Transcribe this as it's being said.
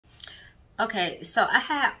Okay, so I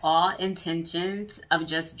had all intentions of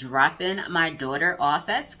just dropping my daughter off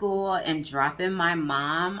at school and dropping my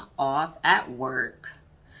mom off at work.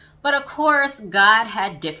 But of course, God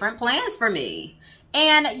had different plans for me.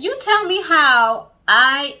 And you tell me how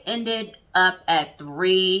I ended up at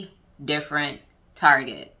 3 different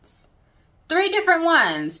Targets. 3 different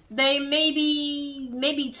ones. They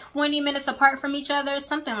maybe 20 minutes apart from each other,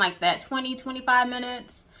 something like that, 20, 25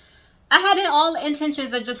 minutes. I had all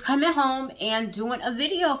intentions of just coming home and doing a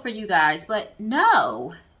video for you guys, but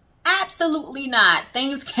no, absolutely not.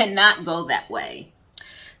 Things cannot go that way.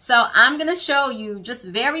 So I'm going to show you just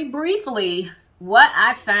very briefly what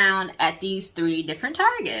I found at these 3 different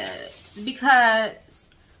Targets, because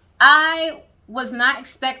I was not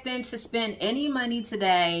expecting to spend any money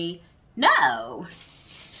today. No.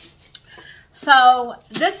 So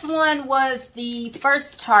this one was the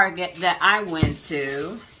first Target that I went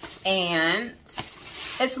to. And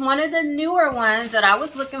it's one of the newer ones that I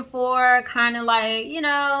was looking for, kind of like, you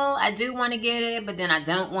know, I do want to get it, but then I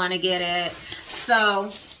don't want to get it.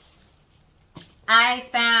 So I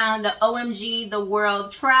found the OMG The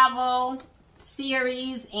World Travel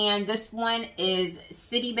series, and this one is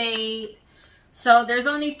City Babe. So there's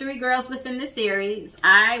only 3 girls within the series.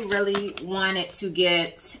 I really wanted to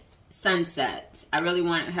get Sunset. I really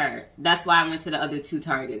wanted her. That's why I went to the other 2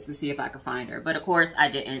 Targets to see if I could find her. But of course I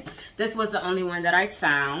didn't. This was the only one that I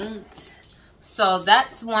found. So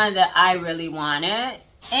that's one that I really wanted.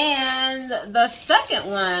 And the second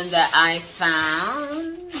one that I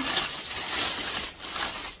found,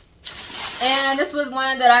 and this was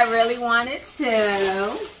one that I really wanted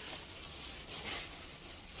too.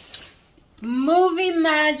 Movie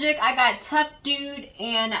Magic. I got Tough Dude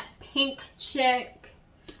and Pink Chick.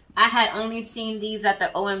 I had only seen these at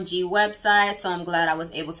the OMG website, so I'm glad I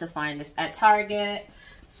was able to find this at Target.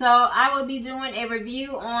 So I will be doing a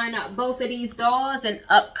review on both of these dolls in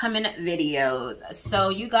upcoming videos. So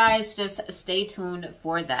you guys just stay tuned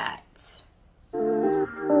for that.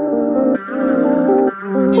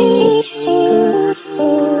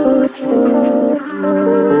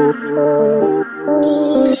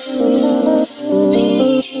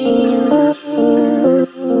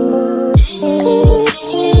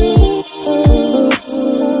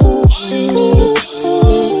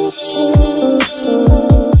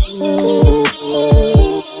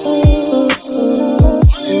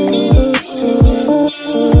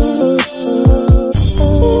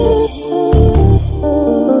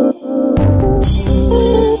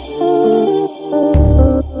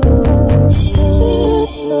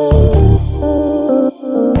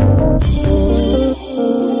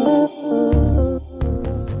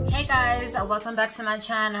 Welcome back to my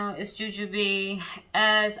channel. It's Jujubees.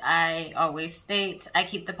 As I always state, I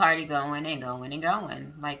keep the party going and going and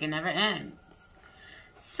going like it never ends.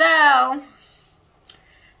 So I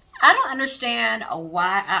don't understand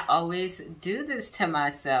why I always do this to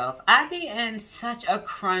myself. I be in such a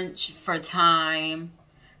crunch for time.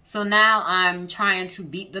 So now I'm trying to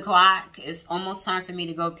beat the clock. It's almost time for me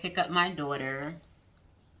to go pick up my daughter.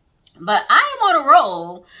 But I am on a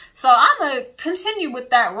roll, so I'm going to continue with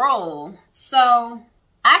that roll. So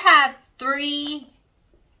I have 3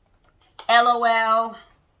 LOL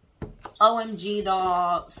OMG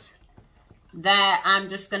dolls that I'm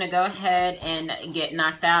just going to go ahead and get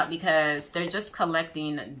knocked out because they're just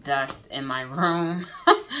collecting dust in my room.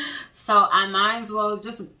 So I might as well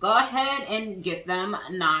just go ahead and get them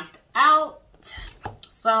knocked out.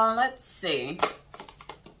 So let's see.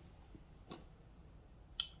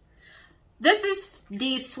 This is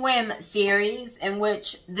the Swim series, in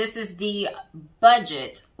which this is the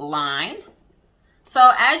budget line.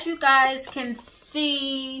 So as you guys can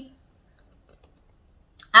see,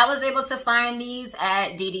 I was able to find these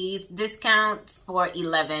at DD's discounts for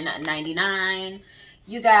 $11.99.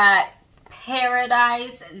 You got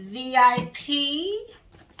Paradise VIP,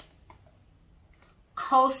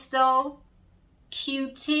 Coastal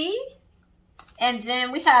QT, and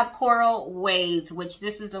then we have Coral Waves, which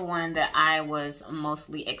this is the one that I was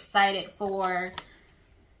mostly excited for.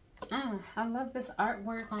 Oh, I love this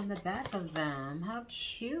artwork on the back of them. How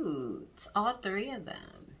cute. All 3 of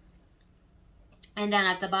them. And then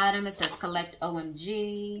at the bottom it says Collect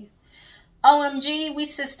OMG. OMG, we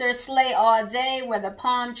sisters slay all day where the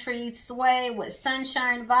palm trees sway with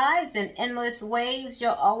sunshine vibes and endless waves.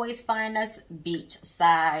 You'll always find us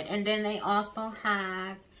beachside. And then they also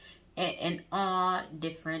have it in all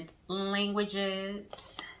different languages.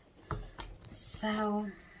 So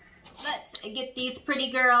let's get these pretty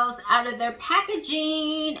girls out of their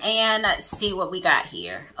packaging and see what we got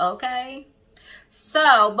here. Okay,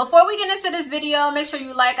 So before we get into this video, make sure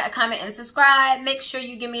you like, comment, and subscribe. Make sure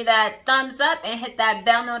you give me that thumbs up and hit that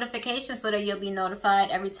bell notification so that you'll be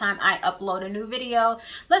notified every time I upload a new video.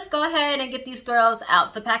 Let's go ahead and get these girls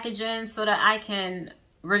out the packaging so that I can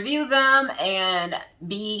review them and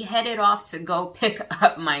be headed off to go pick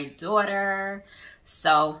up my daughter.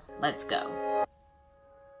 So let's go.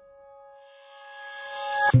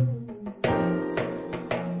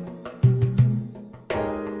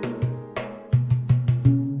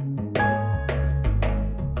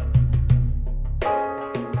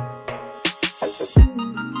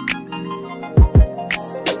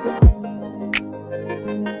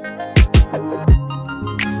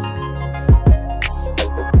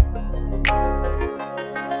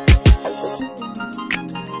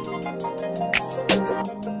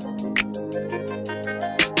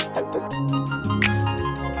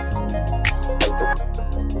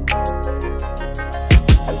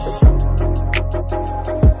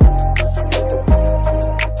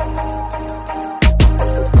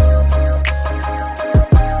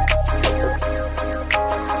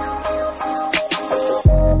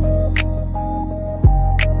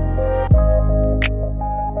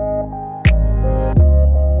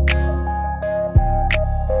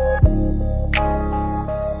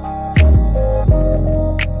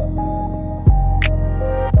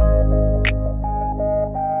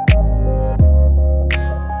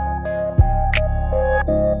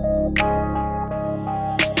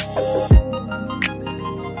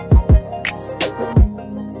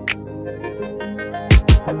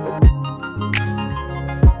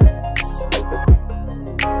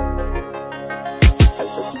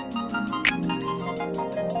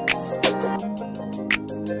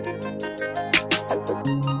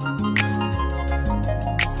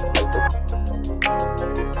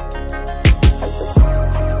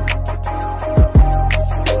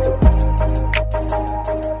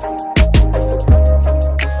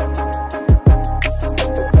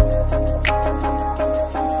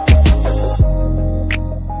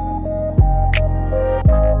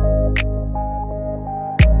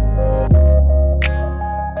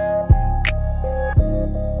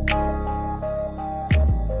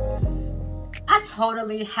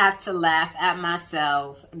 Totally have to laugh at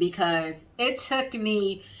myself because it took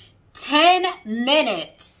me 10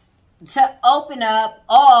 minutes to open up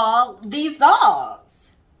all these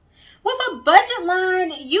dolls. With a budget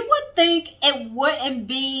line, you would think it wouldn't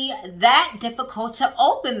be that difficult to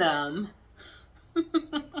open them.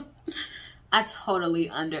 I totally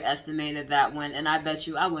underestimated that one, and I bet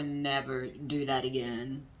you I would never do that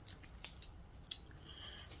again.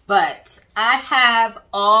 But I have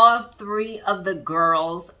all three of the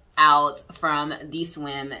girls out from the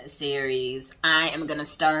Swim series. I am going to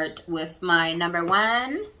start with my number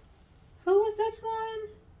one. Who is this one?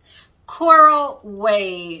 Coral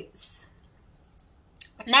Waves.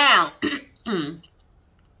 Now,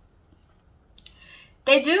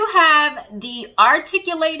 they do have the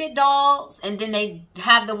articulated dolls, and then they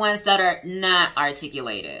have the ones that are not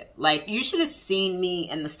articulated. Like, you should have seen me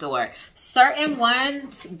in the store. Certain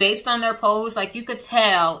ones, based on their pose, like, you could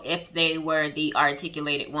tell if they were the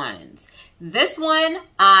articulated ones. This one,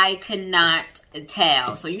 I could not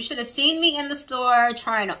tell. So you should have seen me in the store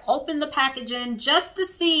trying to open the packaging just to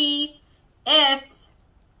see if...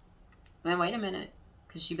 Wait a minute,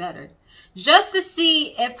 because she better. Just to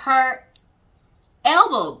see if her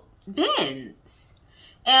elbow bends.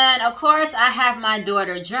 And of course I have my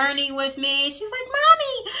daughter Journey with me. She's like,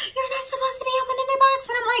 Mommy, you're not supposed to be opening the box.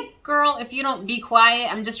 And I'm like, girl, if you don't be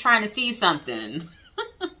quiet, I'm just trying to see something.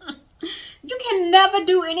 You can never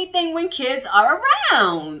do anything when kids are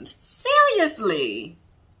around. Seriously.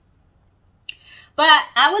 But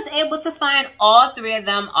I was able to find all three of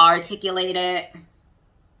them articulated.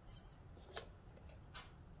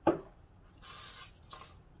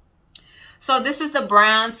 So this is the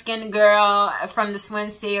brown skin girl from the Swim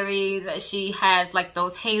series. She has like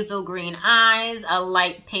those hazel green eyes, a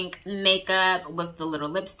light pink makeup with the little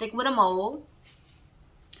lipstick with a mole.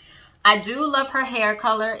 I do love her hair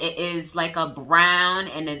color. It is like a brown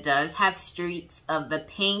and it does have streaks of the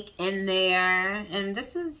pink in there. And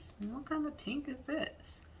this is, what kind of pink is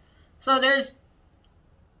this? So there's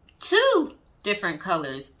two different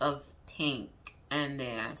colors of pink in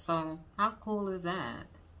there. So how cool is that?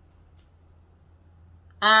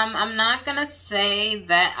 I'm not gonna say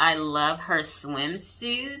that I love her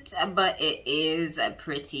swimsuit, but it is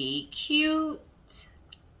pretty cute.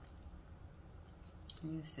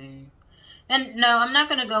 Let me see. And no, I'm not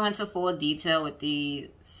gonna go into full detail with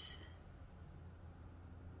these,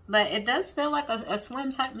 but it does feel like a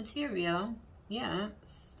swim type material.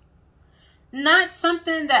 Yes. Not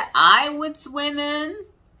something that I would swim in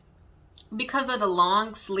because of the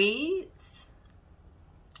long sleeves.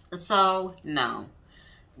 So, no.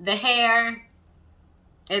 The hair,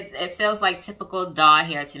 it feels like typical doll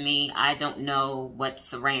hair to me. I don't know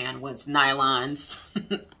what's saran, what's nylons.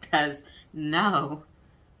 Because, no.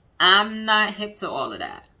 I'm not hip to all of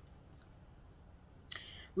that.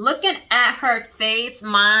 Looking at her face,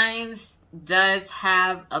 mine does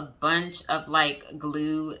have a bunch of like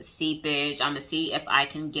glue seepage. I'm gonna see if I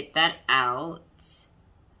can get that out.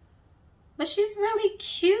 But she's really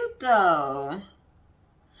cute though.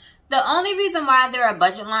 The only reason why they're a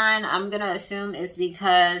budget line, I'm gonna assume, is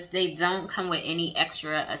because they don't come with any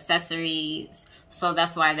extra accessories. So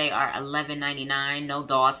that's why they are $11.99. No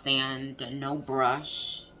doll stand, no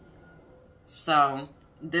brush. So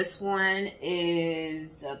this one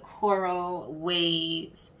is a coral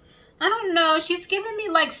waves. I don't know. She's giving me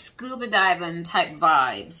like scuba diving type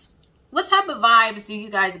vibes. What type of vibes do you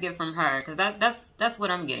guys get from her? Because that's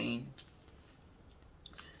what I'm getting.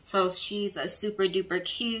 So she's a super duper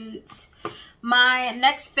cute. My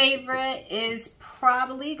next favorite is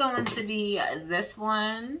probably going to be this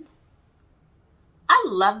one. I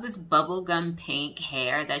love this bubblegum pink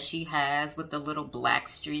hair that she has with the little black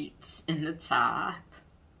streaks in the top.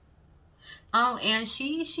 Oh, and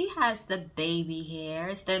she has the baby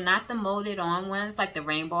hairs. They're not the molded on ones like the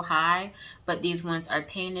Rainbow High, but these ones are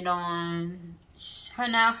painted on.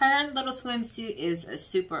 Her little swimsuit is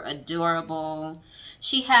super adorable.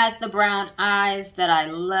 She has the brown eyes that I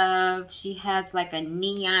love. She has like a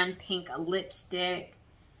neon pink lipstick,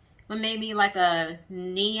 or maybe like a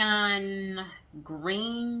neon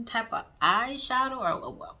green type of eyeshadow,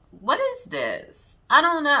 or what is this? I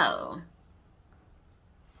don't know.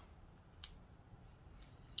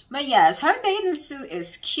 But yes, her bathing suit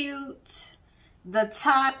is cute. The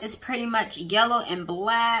top is pretty much yellow and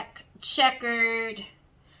black, checkered.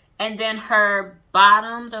 And then her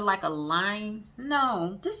bottoms are like a lime.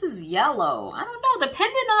 No, this is yellow. I don't know.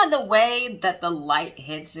 Depending on the way that the light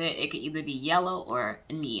hits it, it could either be yellow or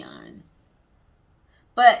neon.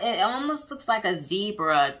 But it almost looks like a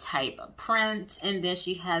zebra type of print. And then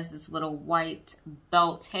she has this little white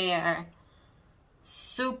belt hair.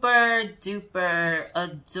 Super duper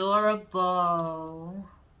adorable.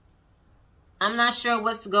 I'm not sure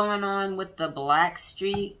what's going on with the black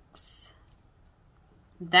streaks.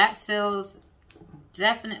 That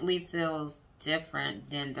definitely feels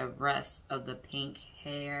different than the rest of the pink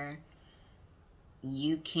hair.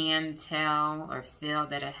 You can tell or feel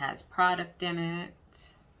that it has product in it.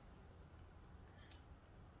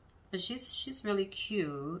 But she's really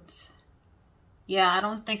cute. Yeah, I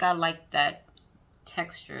don't think I like that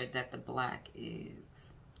texture that the black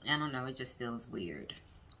is. I don't know, it just feels weird.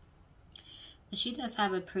 But she does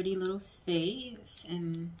have a pretty little face,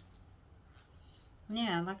 and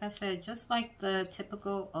yeah, like I said, just like the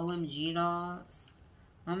typical OMG dolls,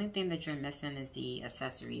 the only thing that you're missing is the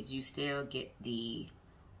accessories. You still get the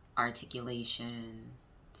articulation.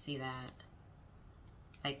 See that?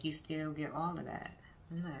 Like, you still get all of that.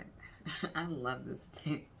 Look, I love this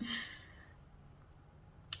thing.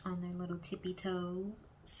 On their little tippy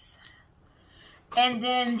toes. And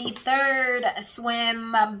then the third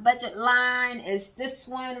swim budget line is this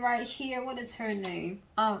one right here. What is her name?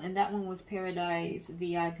 Oh, and that one was Paradise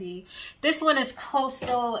VIP. This one is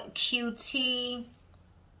Coastal QT.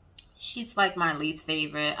 She's like my least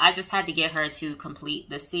favorite. I just had to get her to complete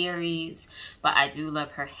the series. But I do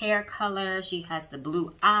love her hair color. She has the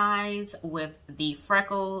blue eyes with the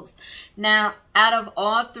freckles. Now, out of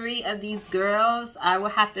all three of these girls, I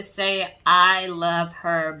would have to say I love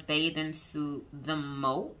her bathing suit the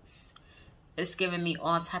most. It's giving me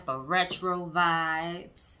all type of retro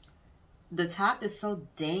vibes. The top is so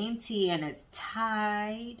dainty and it's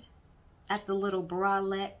tied at the little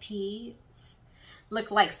bralette piece. Look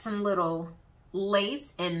like some little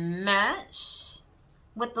lace and mesh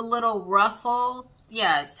with the little ruffle.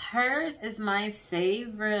 Yes, hers is my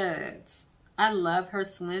favorite. I love her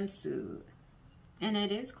swimsuit. And it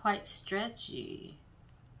is quite stretchy.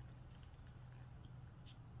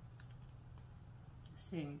 Let's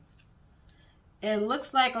see. It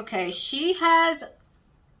looks like, okay, she has,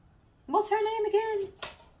 what's her name again?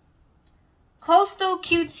 Coastal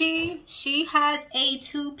QT. She has a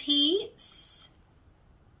two-piece.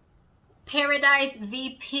 Paradise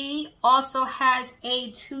VP also has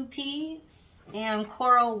a two-piece. And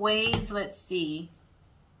Coral Waves, let's see.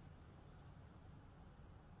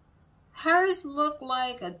 Hers look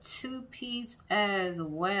like a two-piece as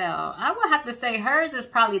well. I would have to say hers is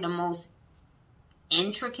probably the most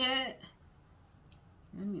intricate.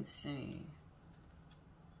 Let me see.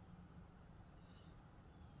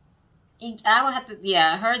 I would have to,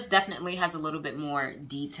 yeah, hers definitely has a little bit more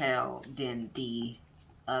detail than the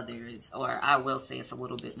others, or I will say it's a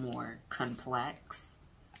little bit more complex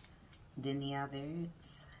than the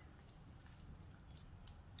others.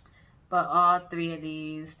 But all three of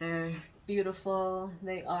these, they're beautiful.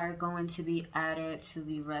 They are going to be added to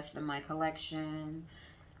the rest of my collection.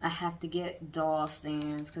 I have to get doll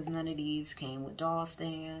stands because none of these came with doll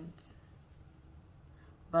stands.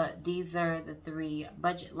 But these are the three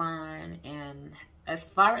budget line, and as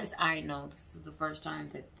far as I know, this is the first time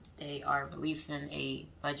that they are releasing a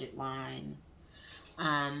budget line.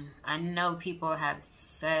 I know people have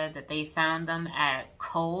said that they found them at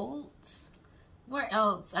Kohl's. Where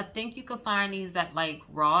else? I think you could find these at like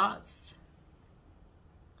Ross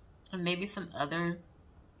and maybe some other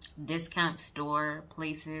discount store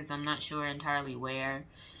places. I'm not sure entirely where.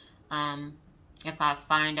 If I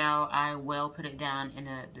find out, I will put it down in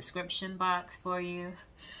the description box for you.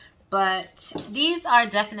 But these are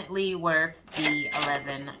definitely worth the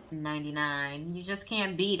 $11.99. You just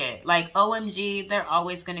can't beat it. Like OMG, they're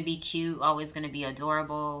always going to be cute, always going to be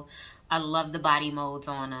adorable. I love the body molds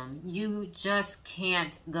on them. You just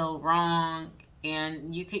can't go wrong.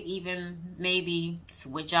 And you could even maybe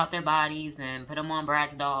switch out their bodies and put them on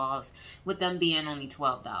Bratz dolls with them being only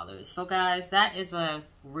 $12. So guys, that is a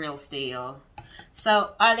real steal.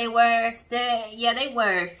 So are they worth it? Yeah, they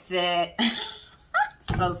worth it.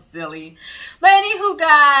 So silly. But anywho,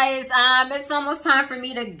 guys, it's almost time for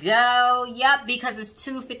me to go. Yep, because it's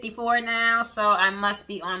 2:54 now, so I must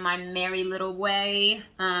be on my merry little way.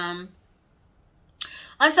 Until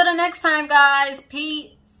the next time, guys,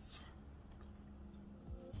 peace.